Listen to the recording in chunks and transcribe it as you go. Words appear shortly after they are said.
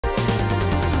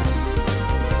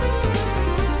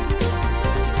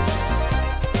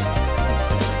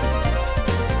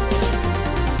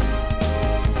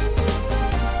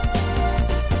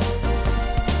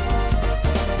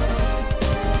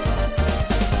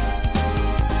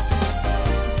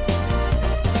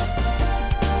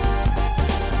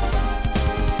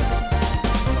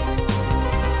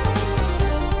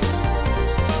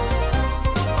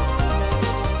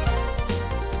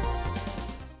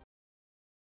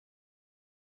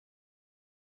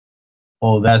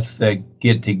Oh, that's the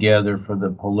get together for the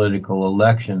political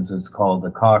elections. It's called the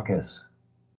caucus.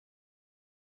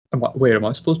 Wait, am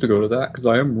I supposed to go to that? Because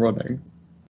I am running.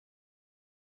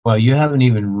 Well, you haven't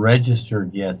even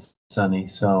registered yet, Sonny.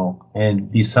 So,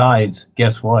 and besides,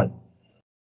 guess what?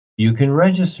 You can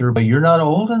register, but you're not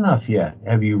old enough yet.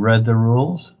 Have you read the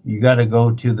rules? You got to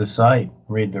go to the site,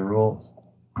 read the rules.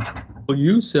 Well,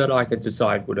 you said I could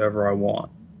decide whatever I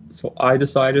want. So I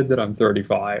decided that I'm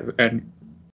 35 and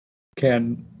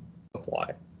can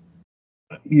apply.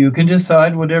 You can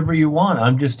decide whatever you want.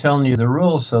 I'm just telling you the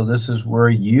rules, so this is where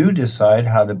you decide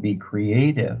how to be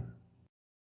creative.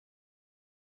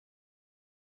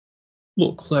 A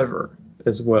little clever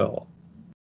as well.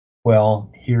 Well,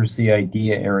 here's the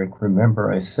idea, Eric.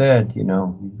 Remember I said,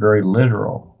 very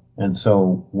literal. And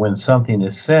so when something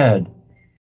is said,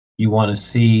 you want to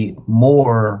see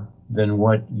more than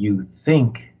what you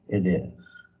think it is.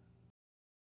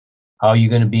 How are you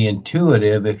going to be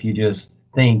intuitive if you just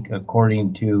think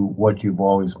according to what you've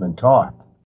always been taught?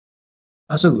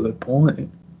 That's a good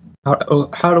point. How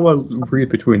do I read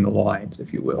between the lines,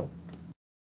 if you will?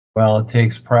 Well, it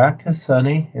takes practice,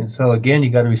 Sonny. And so, again, you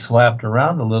got to be slapped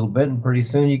around a little bit, and pretty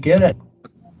soon you get it.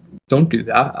 Don't do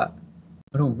that.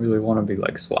 I don't really want to be,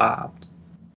 like, slapped.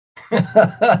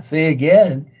 See,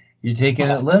 again, you're taking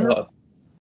it literal.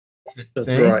 That's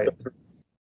right.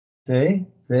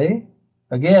 See?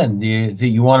 Again, do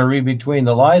you want to read between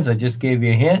the lines? I just gave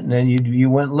you a hint, and then you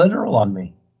went literal on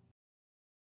me.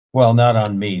 Well, not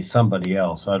on me, somebody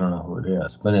else. I don't know who it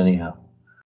is, but anyhow.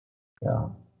 Yeah.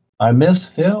 I miss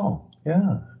Phil.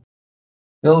 Yeah.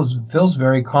 Phil's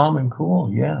very calm and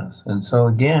cool, yes. And so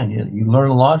again, you learn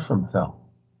a lot from Phil.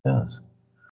 Yes.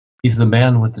 He's the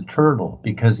man with the turtle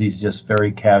because he's just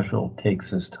very casual, takes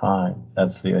his time.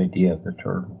 That's the idea of the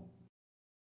turtle.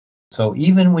 So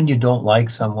even when you don't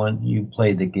like someone, you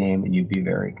play the game and you be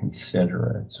very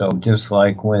considerate. So just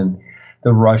like when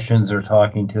the Russians are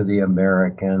talking to the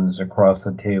Americans across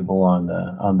the table on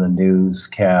the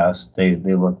newscast, they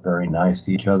look very nice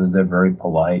to each other. They're very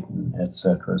polite, and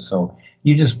etc. So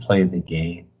you just play the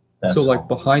game. That's so, like, all.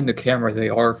 behind the camera, they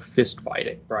are fist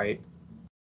fighting, right?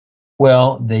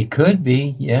 Well, they could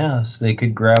be, yes. They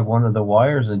could grab one of the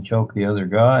wires and choke the other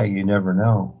guy. You never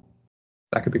know.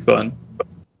 That could be fun.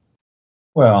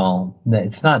 Well,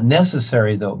 it's not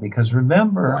necessary, though, because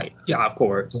remember... Right, yeah, of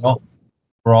course.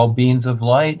 We're all beings of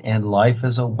light, and life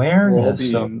is awareness.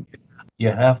 So you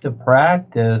have to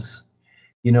practice,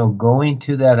 going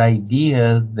to that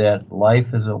idea that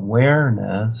life is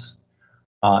awareness.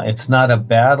 It's not a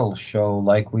battle show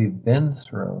like we've been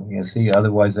through, you see,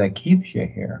 otherwise that keeps you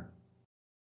here.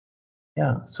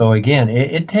 Yeah, so again,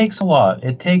 it takes a lot.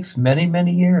 It takes many,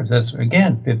 many years. That's,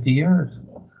 again, 50 years.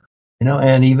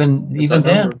 And even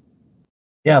then,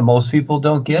 yeah, most people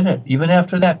don't get it, even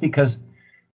after that, because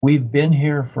we've been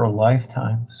here for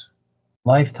lifetimes,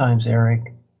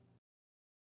 Eric.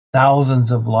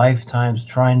 Thousands of lifetimes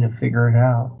trying to figure it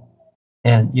out.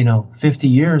 And, 50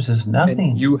 years is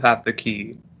nothing. And you have the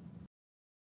key.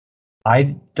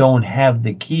 I don't have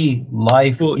the key.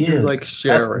 Life is. You're like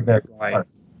sharing it, right?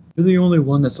 You're the only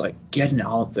one that's like getting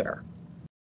out there,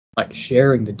 like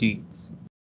sharing the deeds.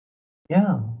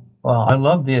 Yeah. Well, I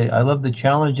love the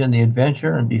challenge and the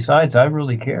adventure, and besides, I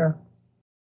really care.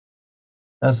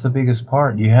 That's the biggest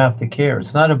part. You have to care.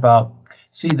 It's not about,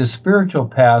 see, the spiritual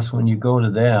paths, when you go to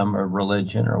them, or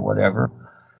religion or whatever,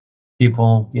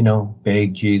 people,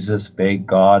 beg Jesus, beg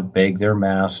God, beg their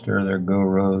master, their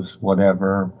gurus,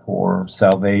 whatever, for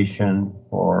salvation,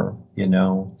 for,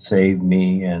 save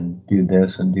me and do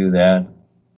this and do that.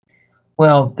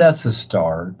 Well, that's a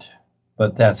start,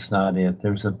 but that's not it.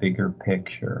 There's a bigger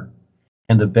picture.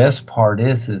 And the best part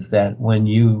is that when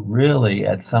you really,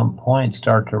 at some point,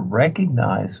 start to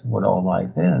recognize what all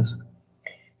life is,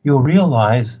 you'll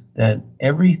realize that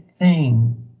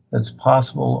everything that's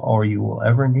possible or you will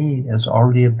ever need is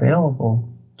already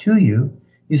available to you.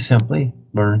 You simply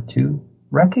learn to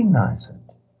recognize it.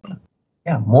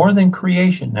 Yeah, more than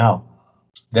creation. Now,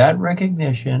 that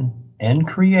recognition and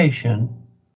creation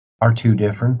are two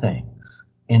different things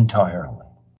entirely.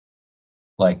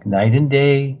 Like night and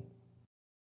day,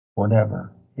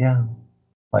 whatever. Yeah.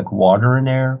 Like water and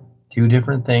air, two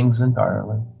different things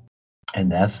entirely.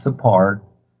 And that's the part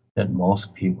that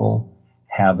most people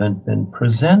haven't been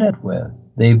presented with.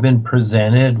 They've been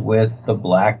presented with the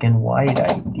black and white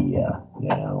idea,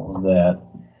 that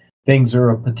things are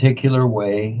a particular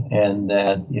way and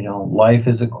that, life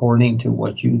is according to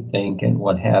what you think and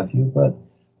what have you. But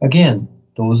again,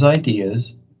 those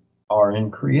ideas are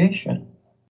in creation.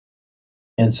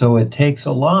 And so it takes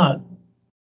a lot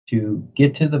to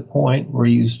get to the point where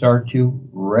you start to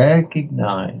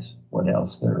recognize what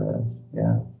else there is.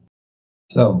 Yeah.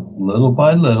 So little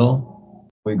by little,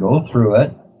 we go through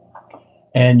it,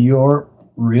 and your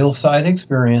real side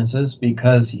experiences,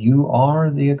 because you are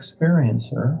the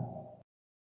experiencer,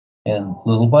 and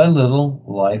little by little,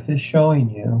 life is showing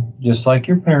you, just like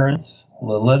your parents,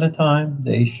 little at a time,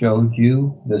 they showed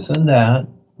you this and that,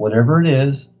 whatever it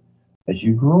is, as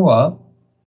you grew up.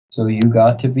 So you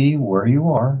got to be where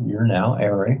you are. You're now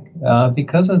Eric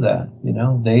because of that. You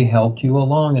know, they helped you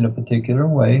along in a particular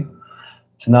way.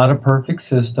 It's not a perfect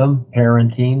system,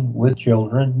 parenting with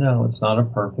children. No, it's not a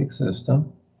perfect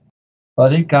system.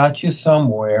 But it got you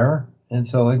somewhere. And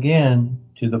so again,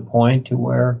 to the point to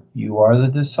where you are the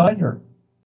decider.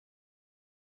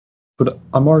 But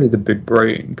I'm already the big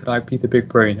brain. Could I be the big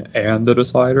brain and the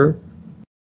decider?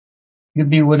 You can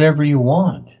be whatever you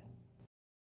want.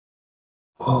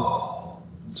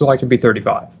 So I can be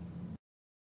 35.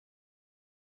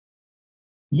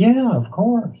 Yeah, of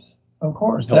course. Of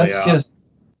course. Hell That's yeah. just,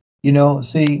 you know,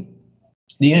 see,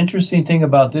 the interesting thing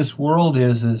about this world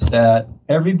is that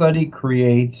everybody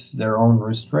creates their own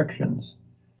restrictions.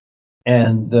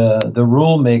 And the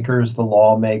rule makers, the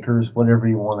lawmakers, whatever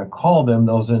you want to call them,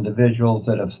 those individuals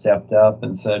that have stepped up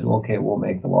and said, okay, we'll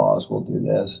make the laws, we'll do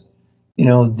this. You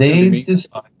know, they've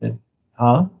decided,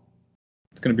 huh?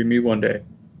 It's going to be me one day,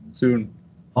 soon.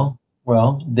 Oh,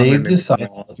 well, they've decided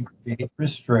to create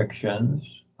restrictions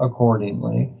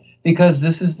accordingly because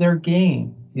this is their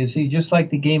game. You see, just like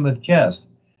the game of chess,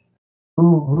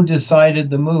 who decided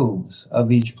the moves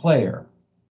of each player?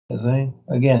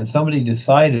 Again, somebody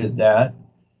decided that,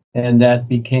 and that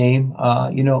became,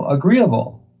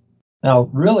 agreeable. Now,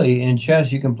 really, in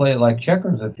chess, you can play it like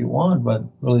checkers if you want, but it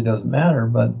really doesn't matter.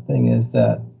 But the thing is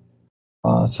that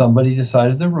somebody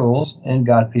decided the rules and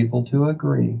got people to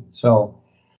agree. So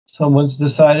someone's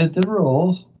decided the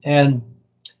rules, and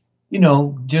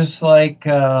just like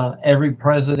every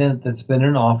president that's been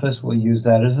in office, we'll use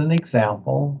that as an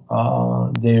example.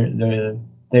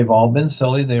 They've all been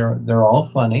silly. They're all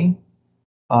funny,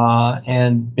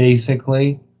 and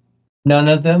basically, none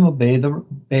of them obey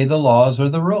the laws or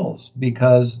the rules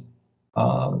because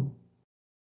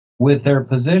with their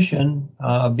position,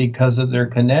 because of their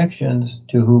connections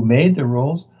to who made the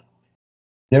rules,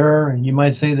 you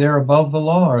might say they're above the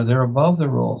law or they're above the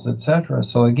rules, etc.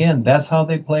 So again, that's how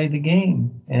they play the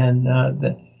game, and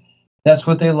that's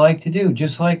what they like to do.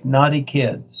 Just like naughty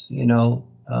kids,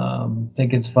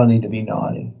 think it's funny to be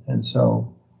naughty, and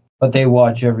so, but they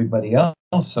watch everybody else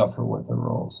suffer with the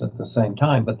rules at the same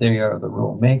time. But they are the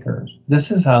rule makers.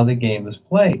 This is how the game is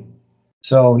played.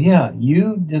 So yeah,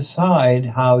 you decide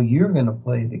how you're going to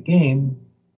play the game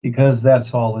because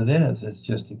that's all it is. It's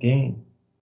just a game.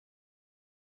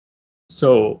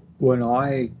 So when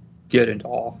I get into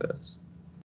office,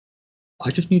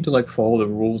 I just need to follow the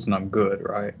rules and I'm good,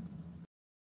 right?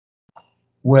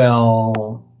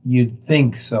 Well, you'd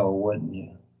think so, wouldn't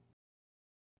you?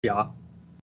 Yeah.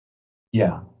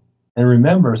 Yeah. And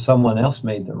remember, someone else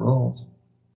made the rules,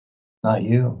 not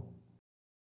you.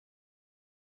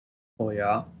 Well,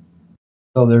 yeah.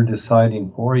 So they're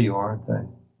deciding for you, aren't they?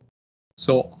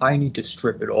 So I need to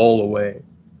strip it all away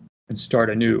and start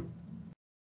anew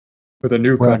with a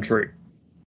new country,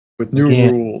 with new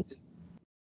rules.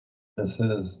 This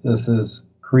is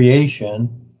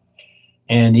creation,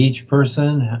 and each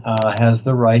person has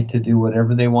the right to do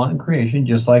whatever they want in creation,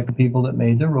 just like the people that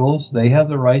made the rules. They have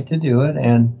the right to do it,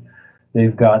 and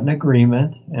they've got an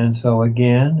agreement. And so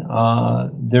again,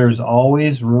 there's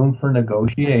always room for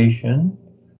negotiation,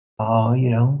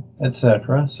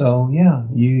 etc. So yeah,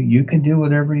 you can do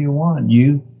whatever you want.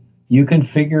 You can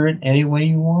figure it any way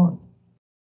you want.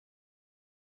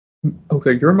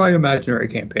 Okay, you're my imaginary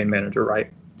campaign manager,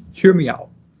 right? Hear me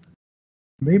out.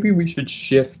 Maybe we should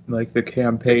shift the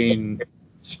campaign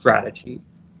strategy.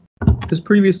 Because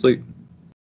previously,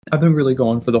 I've been really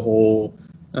going for the whole,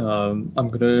 I'm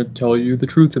going to tell you the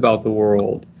truth about the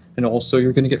world, and also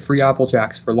you're going to get free Apple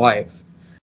Jacks for life.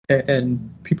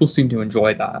 And people seem to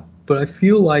enjoy that. But I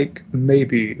feel like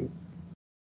maybe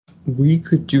we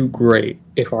could do great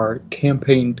if our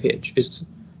campaign pitch is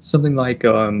something like,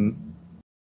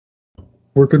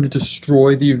 we're going to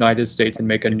destroy the United States and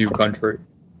make a new country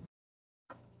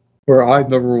where I'm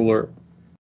the ruler.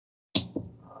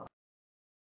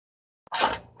 Do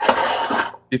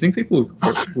you think people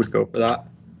would go for that?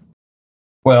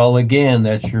 Well, again,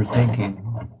 that's your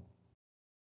thinking.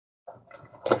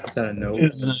 Is that a no?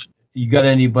 You got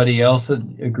anybody else that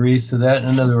agrees to that?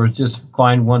 In other words, just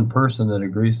find one person that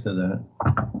agrees to that.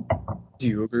 Do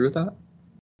you agree with that?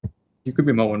 You could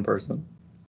be my one person.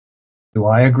 Do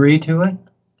I agree to it?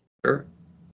 Sure.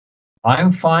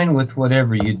 I'm fine with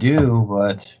whatever you do,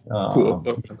 but Cool.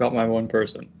 Look, I've got my one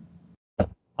person.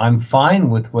 I'm fine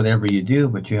with whatever you do,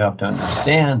 but you have to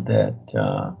understand that,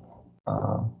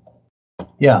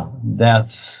 yeah,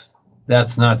 that's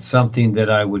not something that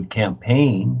I would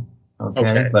campaign. Okay,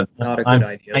 Okay, but not a I'm good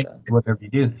idea fine then. with whatever you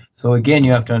do. So again,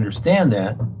 you have to understand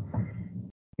that.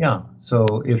 Yeah. So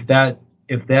if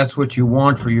that's what you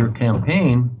want for your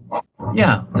campaign,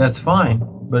 yeah, that's fine,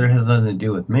 but it has nothing to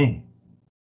do with me.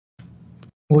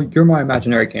 Well, you're my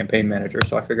imaginary campaign manager,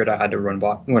 so I figured I had to run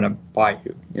it by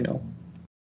you.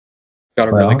 Got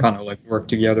to really Well, kind of like work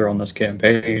together on this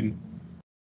campaign.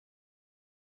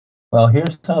 well,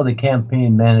 here's how the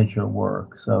campaign manager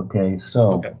works. Okay,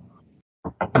 so Okay.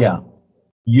 yeah,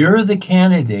 you're the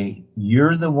candidate.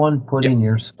 You're the one putting Yes,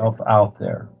 yourself out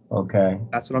there. Okay,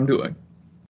 that's what I'm doing.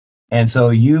 and so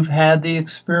you've had the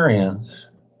experience.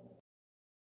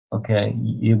 Okay,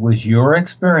 it was your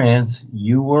experience.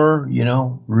 You were,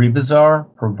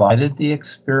 Rebazar provided the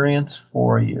experience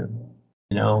for you.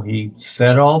 He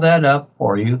set all that up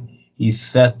for you. He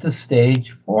set the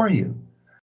stage for you.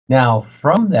 Now,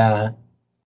 from that,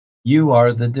 you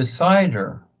are the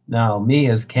decider. Now, me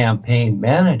as campaign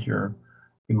manager,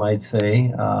 you might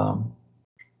say,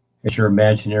 as your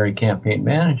imaginary campaign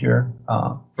manager,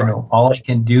 Right. all I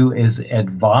can do is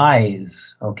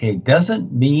advise. Okay,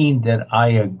 doesn't mean that I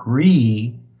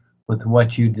agree with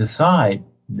what you decide.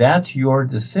 That's your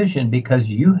decision because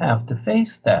you have to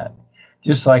face that,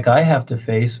 just like I have to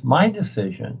face my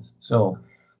decisions. So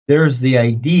there's the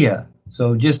idea.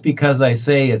 So just because I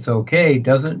say it's okay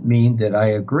doesn't mean that I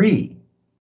agree.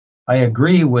 I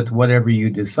agree with whatever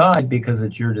you decide because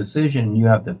it's your decision. You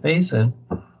have to face it,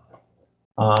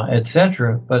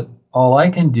 etc. But all I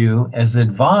can do is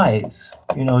advise,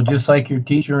 just like your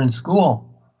teacher in school.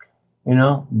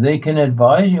 They can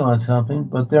advise you on something,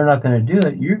 but they're not going to do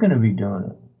it. You're going to be doing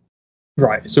it.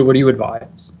 Right. So, what do you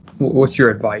advise? What's your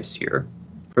advice here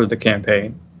for the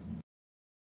campaign?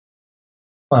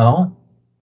 Well,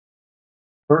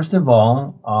 first of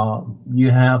all, you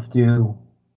have to,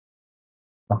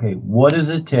 okay, what does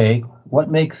it take? What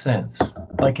makes sense?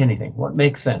 Like anything, what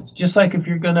makes sense? Just like if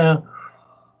you're going to,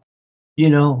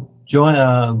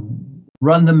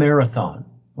 run the marathon.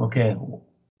 Okay,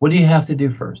 what do you have to do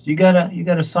first? You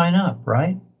gotta sign up,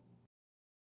 right?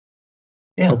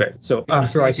 Yeah. Okay. So You gotta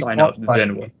after see I if you sign up, qualify.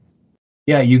 then what?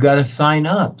 Yeah, you gotta sign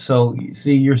up. So you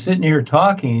see, you're sitting here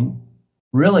talking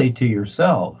really to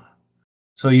yourself.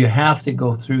 So you have to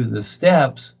go through the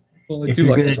steps Well, I if do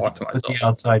you're like going to to deal talk to with the myself.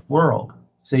 outside world.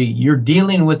 See, you're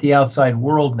dealing with the outside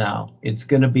world now. It's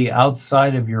going to be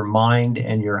outside of your mind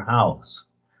and your house.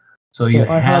 So you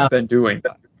Well, I have have, been doing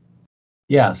that.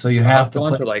 yeah, so you have I've to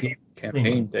gone play to the like game accordingly.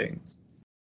 campaign things.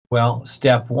 Well,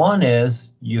 step one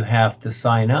is you have to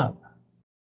sign up.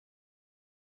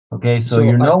 Okay, so So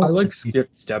you I know like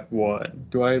skipped step one.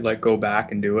 Do I like go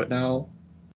back and do it now?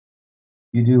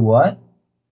 you do what?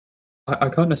 I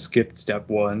kind of skipped step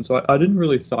one, so I didn't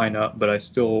really sign up, but I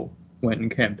still went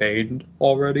and campaigned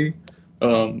already.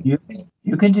 Um, You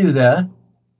can do that.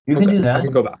 You can okay, do I that.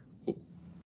 can go back.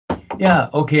 Yeah,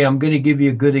 okay, I'm going to give you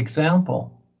a good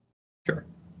example. Sure.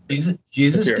 Jesus, Let's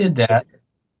Jesus hear it. did that.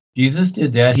 Jesus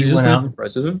did that. He Jesus went ran out. for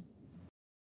president?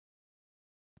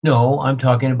 No, I'm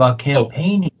talking about Okay.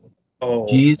 campaigning. Oh,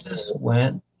 Jesus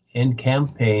went in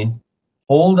campaign.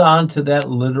 Hold on to that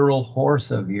literal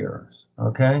horse of yours.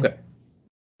 Okay? okay.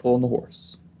 Pulling the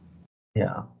horse.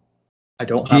 Yeah. I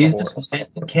don't have a Jesus horse. went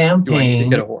in Do I need to get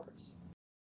campaign, a horse?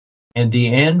 and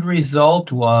the end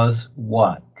result was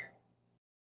what?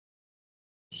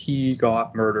 He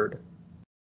got murdered.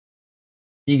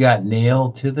 He got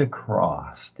nailed to the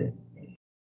cross. He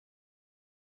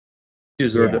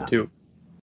deserved it Yeah. too.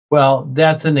 Well,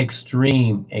 that's an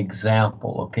extreme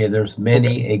example. Okay, there's Okay.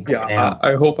 many Yeah, examples.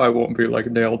 I hope I won't be like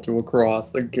nailed to a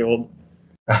cross and killed.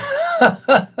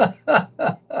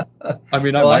 I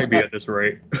mean, I Well, might be at this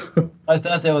rate. I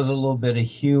thought there was a little bit of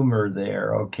humor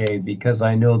there, okay, because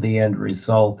I know the end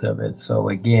result of it. So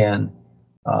again,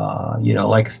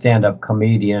 like a stand-up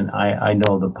comedian, I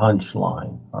know the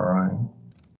punchline. All right.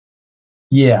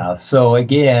 Yeah. So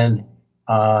again,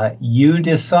 you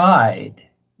decide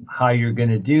how you're going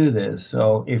to do this.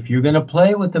 So if you're going to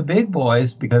play with the big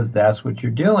boys, because that's what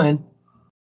you're doing,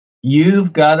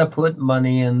 you've got to put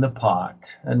money in the pot.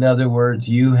 In other words,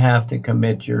 you have to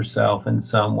commit yourself in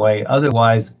some way.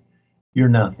 Otherwise, you're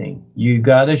nothing. You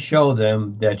got to show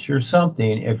them that you're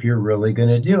something if you're really going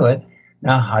to do it.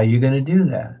 Now, how are you going to do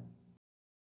that?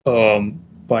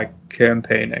 By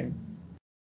campaigning.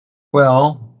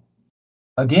 Well,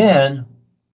 again,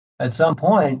 at some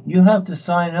point, you have to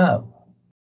sign up.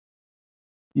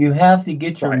 You have to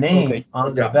get your Right, name okay,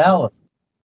 on the yeah. ballot.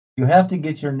 You have to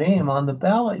get your name on the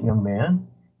ballot, young man.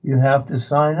 You have to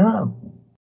sign up.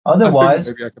 I figured Otherwise,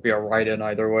 maybe I could be a write-in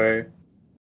either way.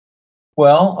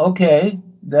 well, okay,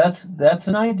 that's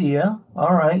an idea.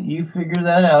 All right, you figure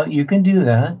that out. You can do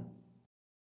that.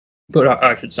 But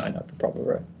I should sign up, probably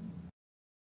right.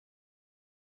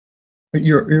 But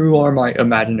you are my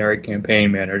imaginary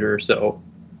campaign manager, so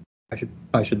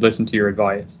I should listen to your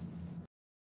advice.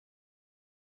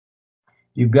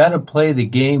 You've got to play the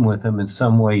game with them in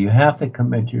some way. You have to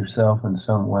commit yourself in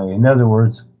some way. In other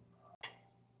words,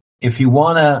 if you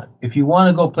wanna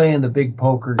go play in the big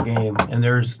poker game, and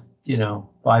there's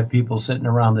 5 people sitting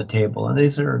around the table, and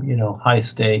these are high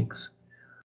stakes.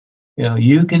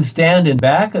 You can stand in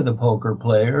back of the poker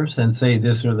players and say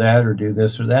this or that or do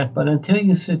this or that, but until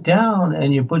you sit down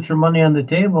and you put your money on the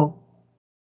table,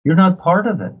 you're not part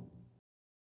of it.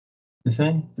 You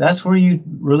see, that's where you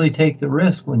really take the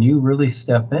risk, when you really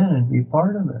step in and be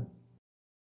part of it.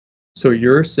 So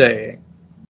you're saying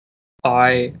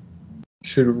I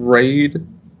should raid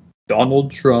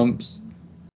Donald Trump's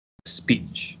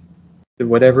speech,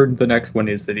 whatever the next one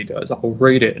is that he does. I'll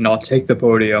raid it and I'll take the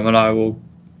podium and I will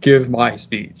give my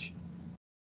speech.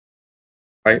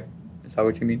 Right? Is that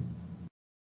what you mean?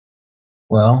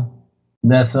 Well,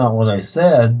 that's not what I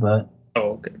said, but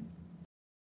Oh, okay.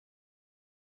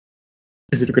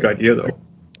 Is it a good idea though?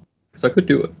 Because I could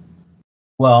do it.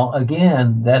 well,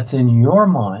 again, that's in your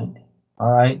mind.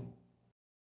 All right.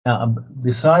 Now,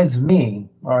 besides me,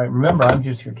 all right, remember, I'm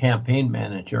just your campaign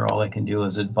manager. All I can do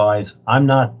is advise. I'm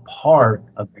not part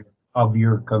of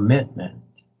your commitment.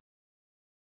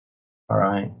 All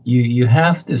right. You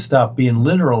have to stop being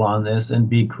literal on this and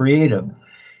be creative.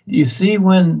 You see,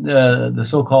 when the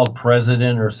so-called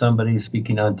president or somebody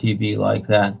speaking on TV like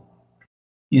that,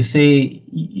 you see,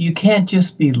 you can't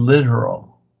just be literal.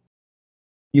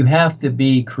 You have to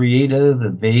be creative,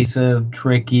 evasive,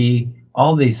 tricky,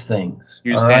 all these things.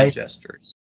 Use all hand right?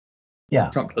 gestures. Yeah.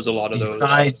 Trump does a lot of those.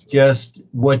 Besides just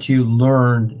what you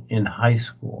learned in high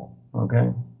school,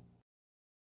 okay?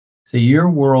 So your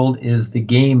world is the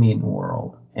gaming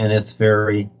world, and it's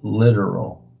very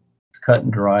literal. It's cut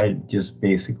and dried, just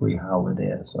basically how it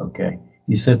is, okay?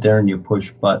 You sit there and you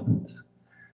push buttons.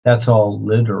 That's all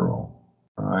literal,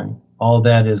 all right? All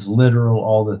that is literal.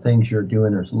 All the things you're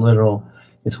doing is literal.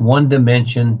 It's one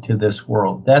dimension to this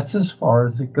world. That's as far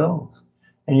as it goes.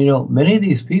 And many of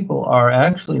these people are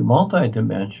actually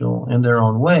multidimensional in their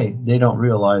own way. They don't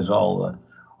realize all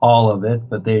of it,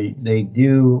 but they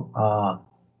do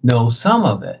know some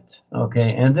of it.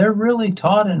 Okay, and they're really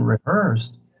taught and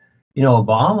rehearsed.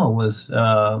 Obama was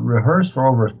rehearsed for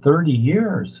over 30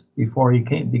 years before he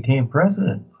became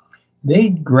president. They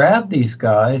grab these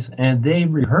guys and they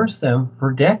rehearse them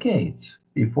for decades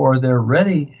before they're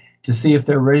ready to see if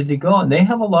they're ready to go. And they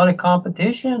have a lot of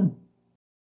competition.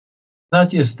 Not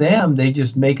just them, they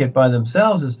just make it by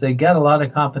themselves. As they get a lot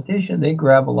of competition, they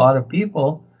grab a lot of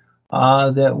people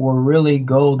that will really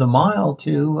go the mile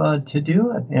to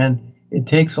do it. And it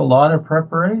takes a lot of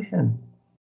preparation.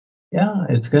 Yeah,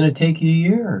 it's going to take you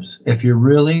years if you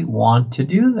really want to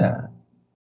do that.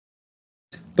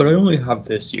 But I only have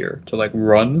this year to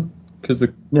run, because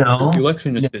the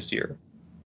election is this year.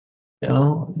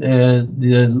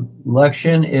 The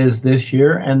election is this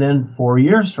year, and then 4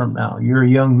 years from now, you're a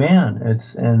young man.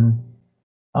 That's so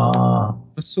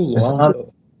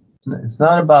long. It's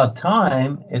not about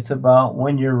time. It's about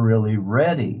when you're really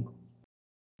ready.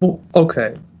 Well,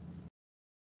 okay,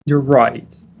 you're right,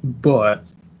 but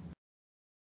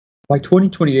by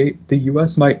 2028, the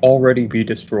U.S. might already be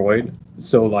destroyed.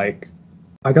 So,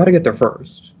 I got to get there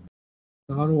first.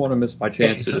 I don't want to miss my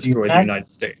chance to destroy the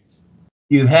United States.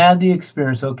 You had the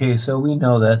experience. Okay, so we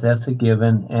know that. That's a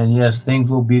given. And yes, things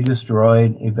will be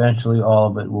destroyed. Eventually, all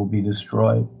of it will be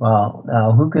destroyed. Well,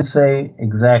 now, who can say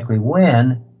exactly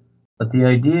when? But the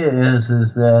idea is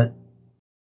that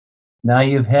now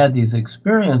you've had these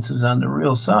experiences on the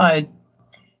real side,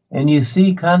 and you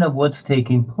see kind of what's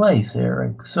taking place,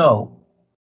 Eric. So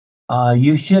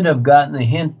you should have gotten a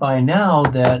hint by now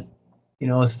that,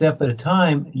 a step at a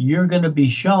time, you're going to be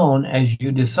shown as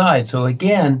you decide. So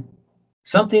again,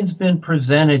 something's been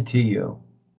presented to you.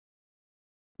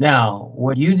 Now,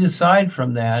 what you decide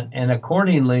from that, and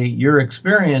accordingly, your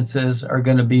experiences are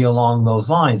going to be along those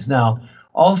lines. Now,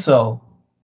 also,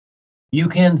 you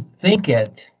can think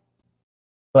it,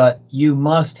 but you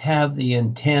must have the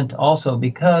intent also,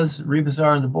 because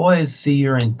Rebazar and the boys see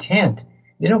your intent.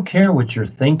 They don't care what you're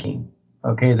thinking.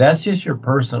 Okay, that's just your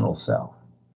personal self.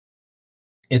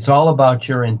 It's all about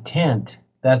your intent.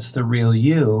 That's the real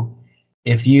you.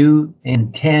 If you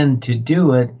intend to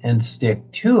do it and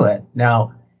stick to it.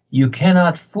 Now, You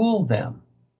cannot fool them.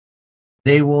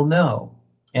 They will know.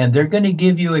 And they're going to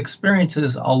give you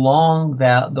experiences along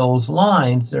those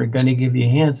lines. They're going to give you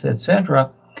hints,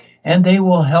 etc. And they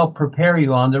will help prepare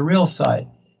you on the real side.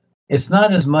 It's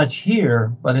not as much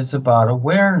here, but it's about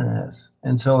awareness.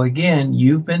 And so again,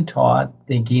 you've been taught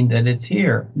thinking that it's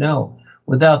here. No,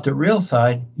 without the real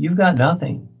side, you've got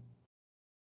nothing.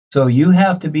 So you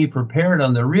have to be prepared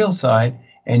on the real side,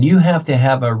 and you have to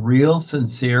have a real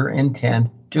sincere intent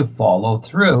to follow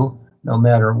through no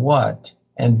matter what,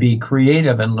 and be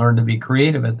creative and learn to be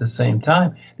creative at the same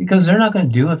time, because they're not going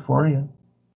to do it for you.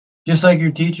 Just like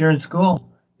your teacher in school.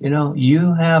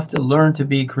 You have to learn to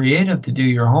be creative to do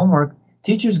your homework.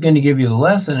 Teacher's going to give you the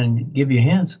lesson and give you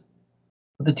hints,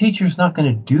 but the teacher's not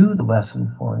going to do the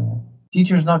lesson for you.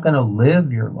 Teacher's not going to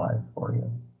live your life for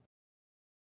you.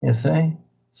 You see?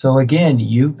 So again,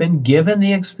 you've been given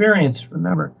the experience.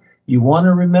 Remember, you want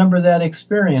to remember that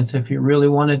experience if you really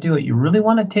want to do it. You really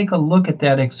want to take a look at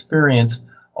that experience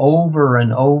over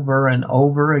and over and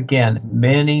over again,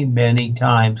 many, many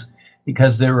times,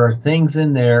 because there are things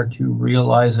in there to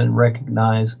realize and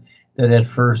recognize that at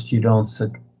first you do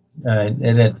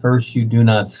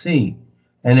not see.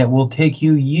 And it will take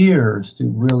you years to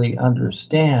really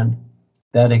understand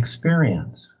that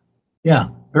experience. Yeah,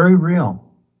 very real.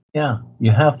 Yeah,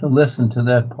 you have to listen to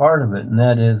that part of it, and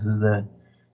that is that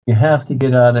you have to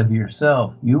get out of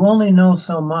yourself. You only know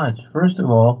so much. First of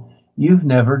all, you've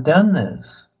never done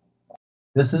this.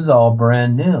 This is all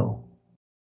brand new.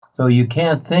 So you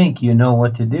can't think you know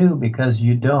what to do, because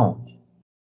you don't.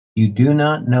 You do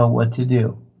not know what to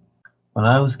do. When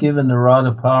I was given the Rod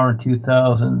of Power in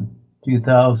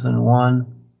 2001,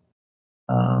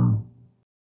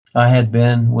 I had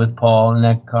been with Paul in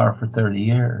that car for 30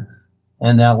 years.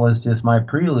 And that was just my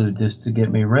prelude, just to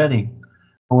get me ready.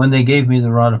 But when they gave me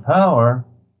the Rod of Power,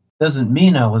 doesn't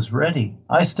mean I was ready.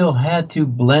 I still had to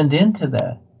blend into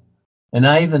that. And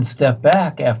I even stepped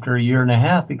back after a year and a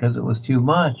half because it was too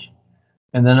much.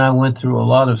 And then I went through a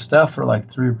lot of stuff for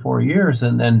like 3 or 4 years.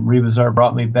 And then Rebazar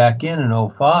brought me back in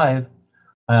 07.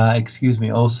 And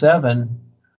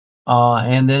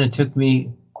then it took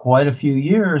me quite a few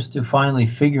years to finally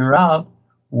figure out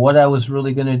what I was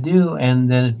really going to do. And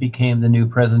then it became the new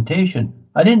presentation.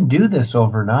 I didn't do this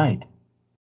overnight.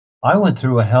 I went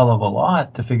through a hell of a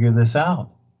lot to figure this out,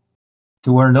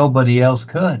 to where nobody else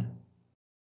could.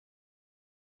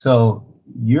 So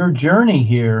your journey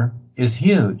here is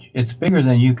huge. It's bigger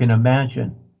than you can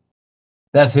imagine.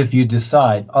 That's if you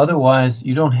decide. Otherwise,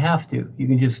 you don't have to. You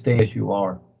can just stay as you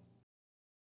are.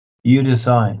 You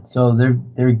decide. So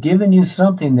they're giving you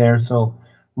something there. So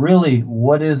really,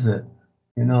 what is it?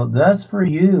 That's for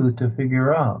you to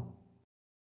figure out.